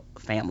think about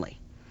family.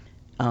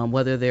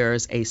 Whether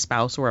there's a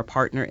spouse or a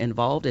partner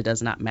involved, it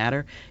does not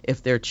matter.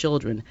 If they're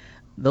children,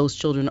 those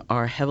children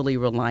are heavily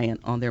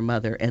reliant on their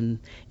mother. And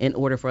in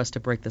order for us to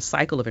break the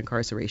cycle of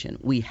incarceration,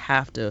 we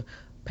have to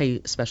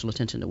pay special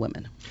attention to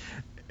women.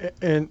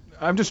 And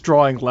I'm just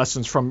drawing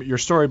lessons from your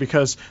story,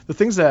 because the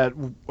things that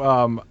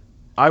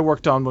I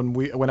worked on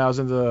when I was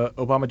in the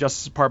Obama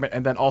Justice Department,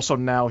 and then also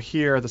now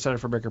here at the Center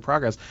for American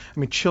Progress. I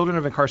mean, children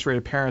of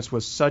incarcerated parents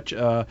was such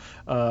an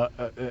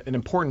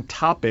important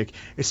topic,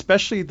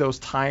 especially those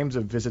times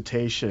of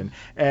visitation.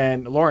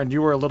 And Laurin,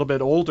 you were a little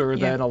bit older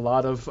than a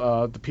lot of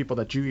the people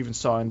that you even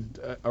saw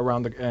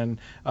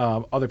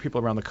other people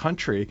around the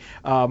country.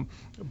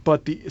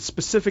 But the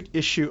specific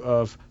issue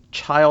of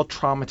child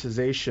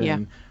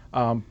traumatization.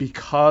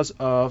 Because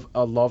of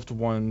a loved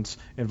one's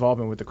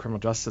involvement with the criminal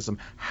justice system.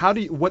 How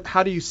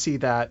do you see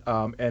that,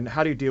 and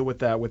how do you deal with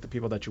that with the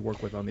people that you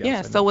work with on the outside?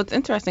 Yeah, so what's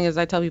interesting is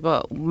I tell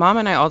people, Mom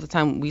and I all the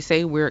time, we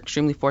say we're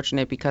extremely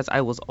fortunate because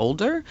I was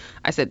older.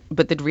 I said,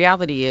 but the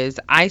reality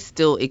is I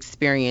still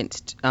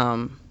experienced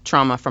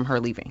trauma from her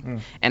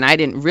leaving. And I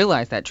didn't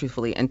realize that,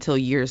 truthfully, until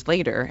years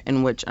later,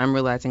 in which I'm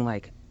realizing,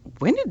 like,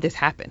 when did this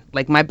happen?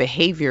 Like, my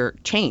behavior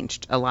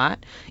changed a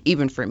lot,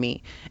 even for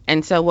me.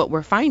 And so what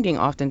we're finding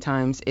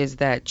oftentimes is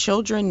that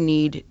children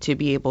need to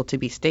be able to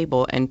be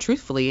stable. And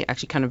truthfully,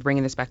 actually kind of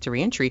bringing this back to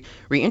reentry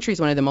is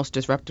one of the most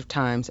disruptive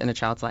times in a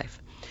child's life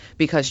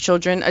because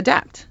children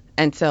adapt.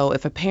 And so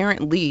if a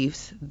parent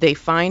leaves, they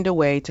find a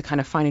way to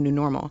kind of find a new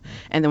normal.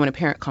 And then when a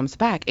parent comes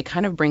back, it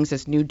kind of brings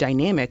this new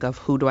dynamic of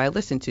who do I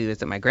listen to?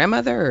 Is it my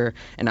grandmother or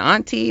an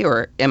auntie,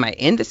 or am I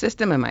in the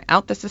system? Am I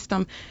out the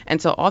system? And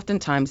so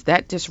oftentimes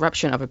that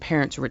disruption of a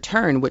parent's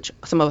return, which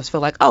some of us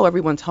feel like, oh,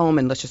 everyone's home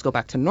and let's just go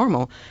back to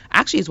normal,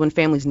 actually is when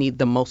families need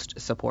the most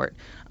support.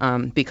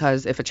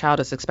 Because if a child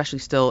is especially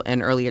still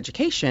in early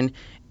education,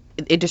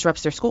 it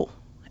disrupts their school.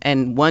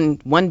 And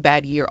one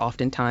bad year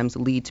oftentimes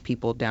leads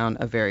people down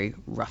a very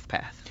rough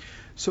path.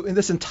 So in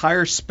this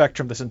entire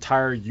spectrum, this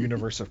entire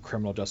universe of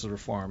criminal justice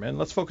reform, and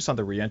let's focus on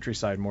the reentry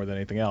side more than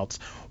anything else,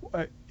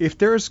 if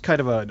there's kind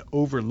of an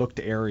overlooked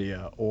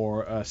area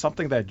or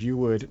something that you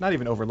would, not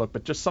even overlook,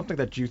 but just something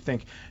that you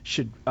think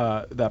should,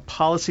 that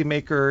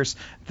policymakers,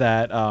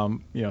 that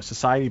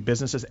society,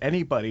 businesses,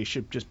 anybody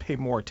should just pay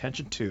more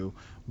attention to,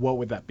 what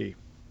would that be?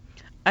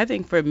 I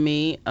think for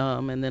me,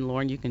 and then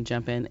Laurin, you can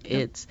jump in,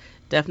 it's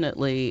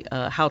definitely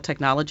how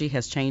technology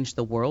has changed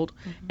the world.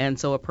 And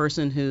so a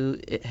person who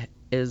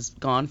is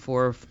gone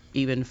for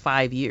even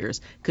 5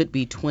 years could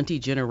be 20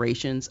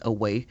 generations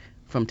away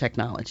from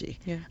technology.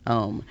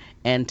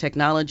 And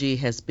technology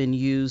has been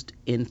used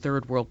in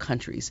third world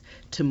countries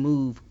to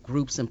move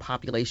groups and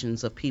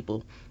populations of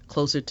people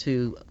closer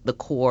to the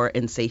core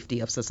and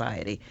safety of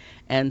society.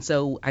 And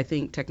so I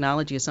think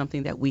technology is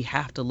something that we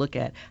have to look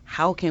at.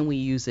 How can we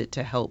use it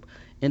to help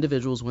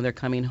individuals when they're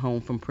coming home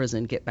from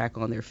prison get back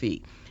on their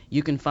feet?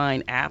 You can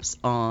find apps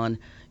on,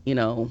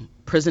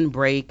 Prison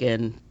Break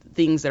and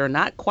things that are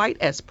not quite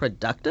as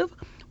productive,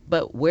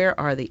 but where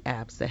are the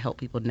apps that help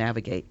people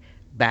navigate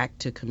back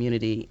to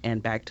community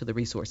and back to the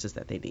resources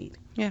that they need?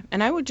 Yeah,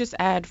 and I would just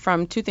add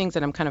from two things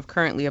that I'm kind of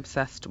currently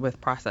obsessed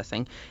with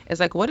processing is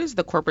like, what is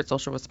the corporate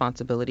social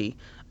responsibility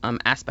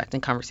aspect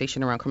and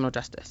conversation around criminal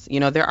justice?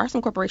 There are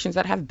some corporations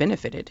that have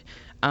benefited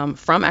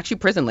from actually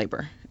prison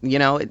labor.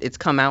 It's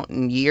come out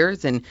in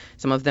years, and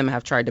some of them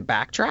have tried to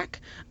backtrack.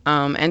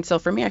 And so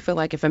for me, I feel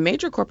like if a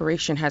major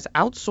corporation has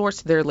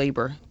outsourced their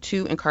labor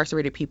to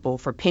incarcerated people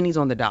for pennies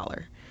on the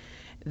dollar,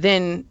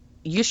 then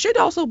you should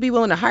also be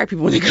willing to hire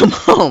people when they come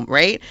home,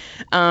 right?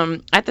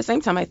 At the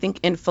same time, I think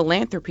in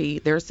philanthropy,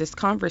 there's this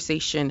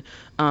conversation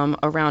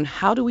around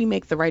how do we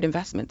make the right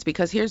investments?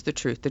 Because here's the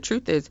truth. The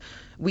truth is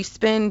we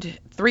spend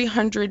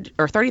 $300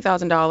 or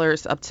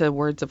 $30,000 up to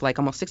words of like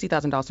almost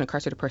 $60,000 to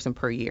incarcerate a person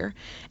per year.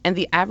 And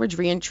the average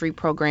reentry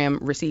program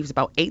receives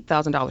about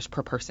 $8,000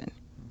 per person.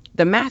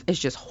 The math is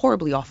just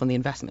horribly off on the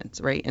investments,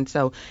 right? And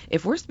so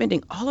if we're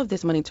spending all of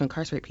this money to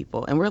incarcerate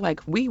people and we're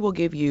like, we will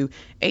give you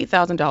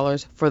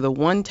 $8,000 for the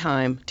one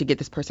time to get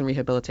this person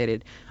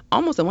rehabilitated,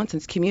 almost in one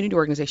sense, community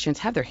organizations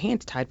have their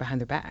hands tied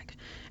behind their back.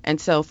 And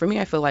so for me,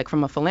 I feel like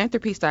from a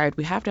philanthropy side,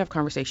 we have to have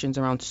conversations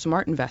around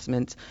smart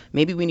investments.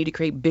 Maybe we need to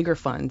create bigger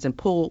funds and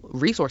pull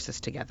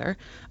resources together.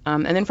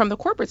 And then from the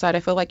corporate side,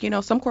 I feel like,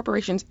 some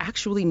corporations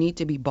actually need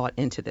to be bought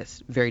into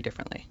this very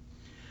differently.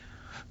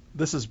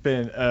 This has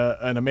been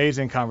an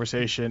amazing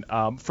conversation.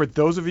 For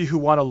those of you who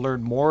want to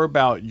learn more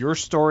about your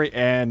story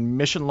and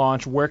Mission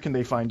Launch, where can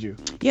they find you?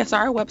 Yes,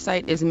 our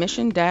website is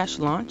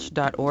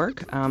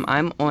mission-launch.org.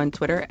 I'm on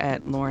Twitter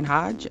at Laurin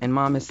Hodge, and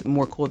Mom is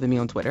more cool than me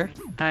on Twitter.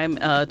 I'm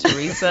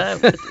Teresa,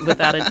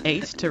 without an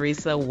H,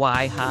 Teresa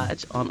Y.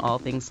 Hodge on all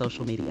things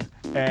social media.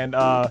 And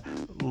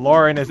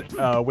Laurin is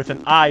with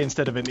an I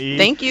instead of an E.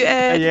 Thank you,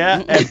 Ed.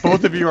 Yeah, and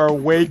both of you are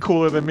way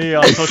cooler than me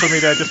on social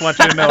media. I just want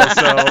you to know.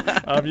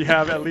 So you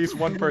have at least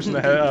one person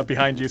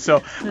behind you. So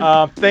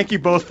thank you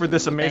both for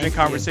this amazing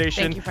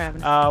conversation. Thank you for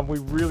having us. We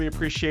really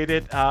appreciate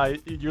it.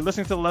 You're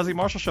listening to the Leslie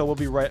Marshall Show. We'll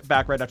be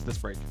back right after this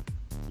break.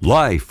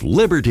 Life,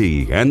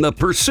 liberty, and the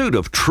pursuit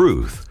of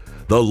truth.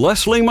 The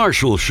Leslie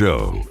Marshall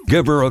Show.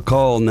 Give her a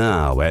call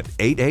now at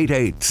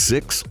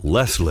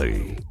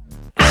 888-6-LESLIE.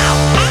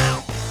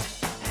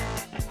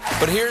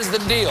 But here's the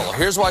deal.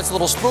 Here's why it's a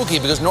little spooky,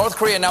 because North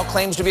Korea now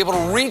claims to be able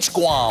to reach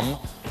Guam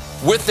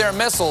with their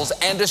missiles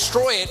and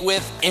destroy it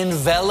with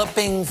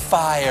enveloping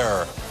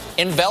fire.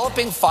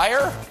 Enveloping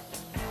fire?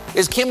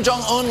 Is Kim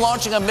Jong-un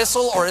launching a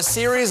missile or a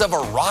series of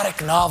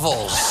erotic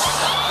novels?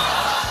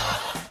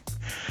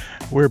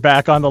 We're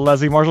back on the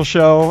Leslie Marshall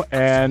Show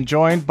and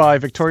joined by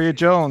Victoria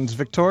Jones.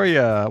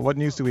 Victoria, what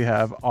news do we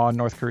have on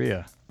North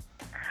Korea?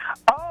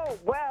 Oh,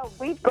 well,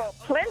 we've got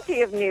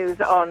plenty of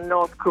news on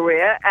North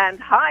Korea. And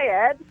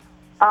hi, Ed.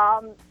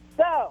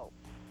 So,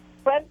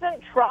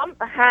 President Trump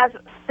has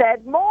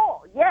said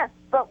more. Yes,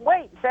 but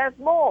wait, there's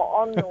more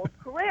on North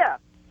Korea.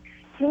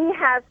 He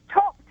has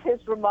topped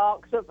his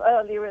remarks of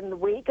earlier in the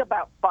week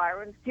about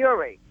fire and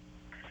fury.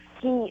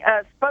 He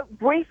spoke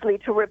briefly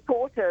to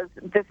reporters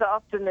this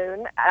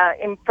afternoon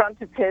in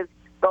front of his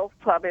golf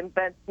club in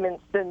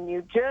Bedminster,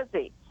 New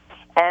Jersey.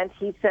 And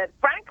he said,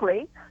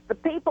 frankly, the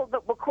people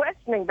that were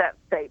questioning that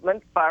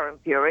statement, fire and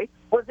fury,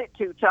 was it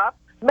too tough?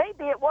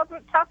 Maybe it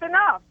wasn't tough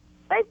enough.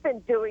 They've been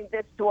doing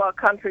this to our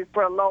country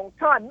for a long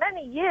time,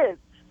 many years.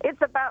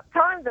 It's about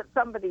time that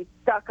somebody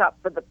stuck up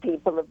for the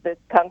people of this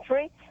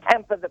country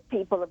and for the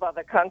people of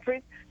other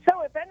countries.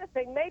 So if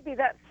anything, maybe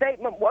that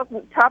statement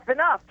wasn't tough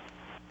enough.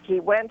 He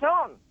went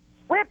on.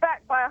 We're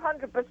backed by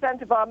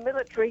 100% of our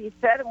military, he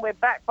said, and we're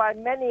backed by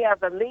many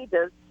other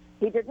leaders.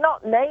 He did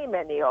not name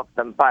any of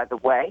them, by the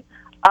way.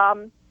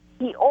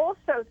 He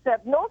also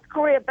said North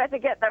Korea better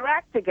get their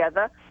act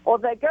together or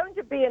they're going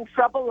to be in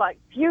trouble like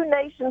few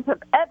nations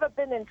have ever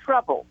been in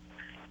trouble.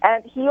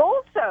 And he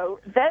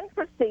also then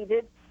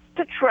proceeded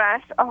to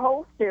trash a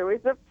whole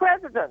series of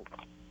presidents.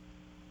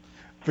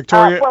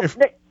 Victoria,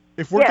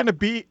 if we're going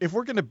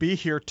to be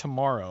here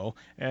tomorrow,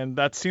 and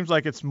that seems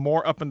like it's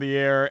more up in the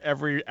air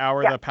every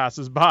hour that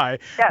passes by,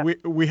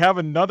 we have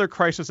another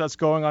crisis that's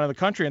going on in the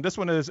country, and this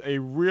one is a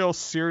real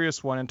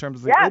serious one in terms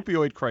of the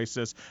opioid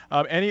crisis.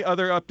 Any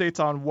other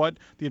updates on what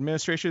the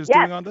administration is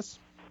doing on this?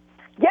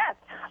 Yes.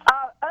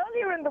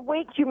 Earlier in the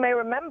week, you may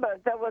remember,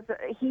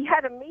 he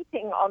had a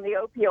meeting on the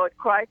opioid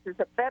crisis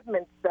at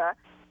Bedminster,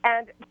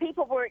 and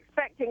people were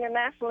expecting a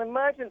national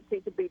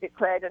emergency to be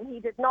declared, and he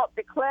did not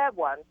declare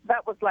one.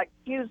 That was like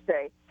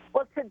Tuesday.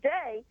 Well,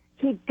 today,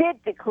 he did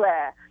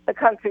declare the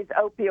country's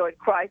opioid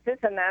crisis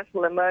a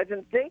national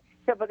emergency,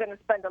 so we're going to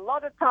spend a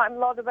lot of time, a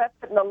lot of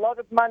effort, and a lot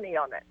of money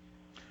on it.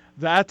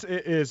 That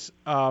is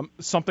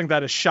something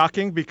that is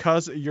shocking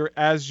because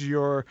as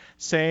you're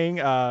saying,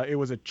 it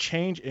was a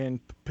change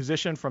in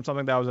position from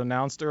something that was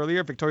announced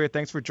earlier. Victoria,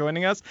 thanks for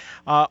joining us.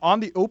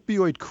 On the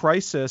opioid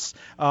crisis,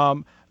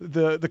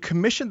 the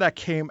commission that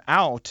came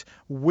out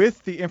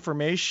with the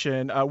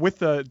information, with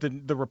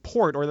the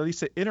report, or at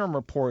least the interim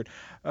report,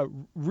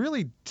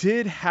 really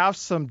did have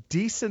some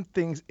decent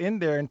things in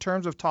there in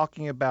terms of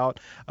talking about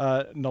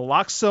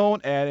naloxone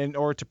and in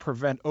order to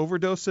prevent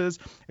overdoses.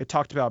 It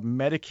talked about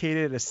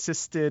medicated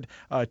assisted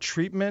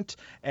treatment,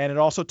 and it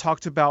also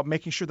talked about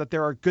making sure that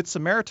there are Good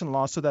Samaritan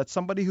laws so that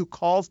somebody who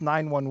calls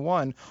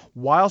 911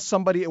 while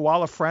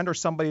a friend or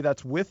somebody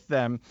that's with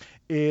them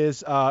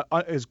is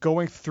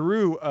going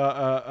through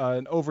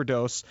an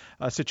overdose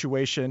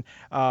situation,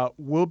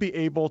 will be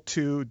able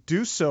to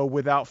do so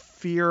without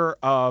fear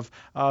of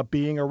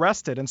being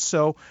arrested. And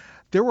so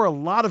there were a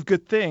lot of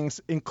good things,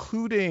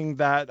 including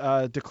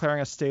that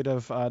declaring a state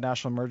of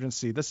national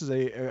emergency. This is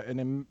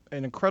an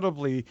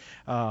incredibly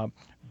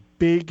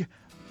big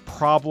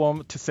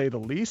problem, to say the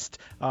least,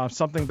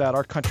 something that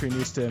our country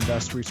needs to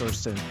invest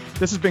resources in.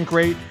 This has been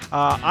great.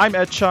 I'm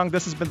Ed Chung.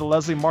 This has been the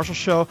Leslie Marshall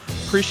Show.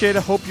 Appreciate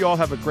it. Hope you all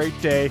have a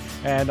great day,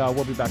 and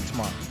we'll be back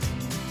tomorrow.